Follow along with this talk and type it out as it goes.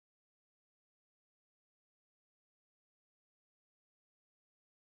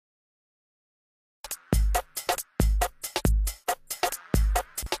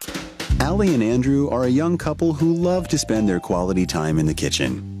Allie and Andrew are a young couple who love to spend their quality time in the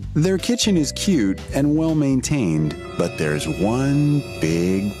kitchen. Their kitchen is cute and well maintained, but there's one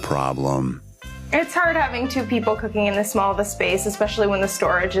big problem. It's hard having two people cooking in this small of a space, especially when the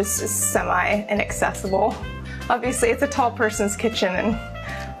storage is semi-inaccessible. Obviously, it's a tall person's kitchen, and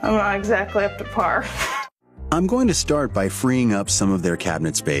I'm not exactly up to par. I'm going to start by freeing up some of their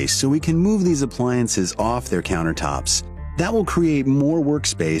cabinet space so we can move these appliances off their countertops. That will create more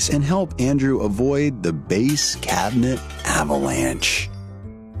workspace and help Andrew avoid the base cabinet avalanche.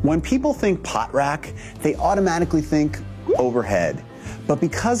 When people think pot rack, they automatically think overhead. But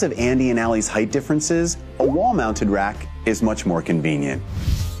because of Andy and Allie's height differences, a wall-mounted rack is much more convenient.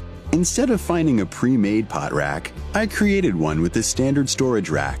 Instead of finding a pre-made pot rack, I created one with a standard storage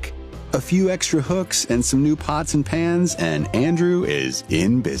rack. A few extra hooks and some new pots and pans, and Andrew is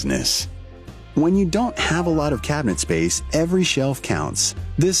in business. When you don't have a lot of cabinet space, every shelf counts.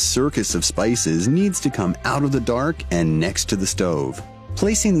 This circus of spices needs to come out of the dark and next to the stove.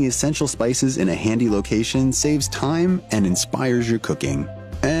 Placing the essential spices in a handy location saves time and inspires your cooking.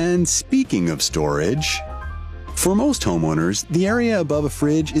 And speaking of storage, for most homeowners, the area above a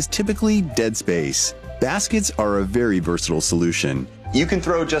fridge is typically dead space. Baskets are a very versatile solution. You can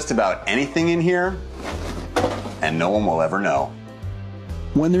throw just about anything in here, and no one will ever know.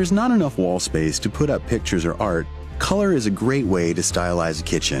 When there's not enough wall space to put up pictures or art, color is a great way to stylize a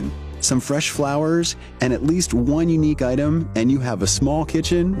kitchen. Some fresh flowers, and at least one unique item, and you have a small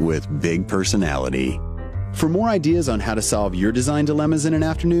kitchen with big personality. For more ideas on how to solve your design dilemmas in an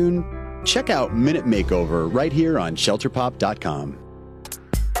afternoon, check out Minute Makeover right here on shelterpop.com.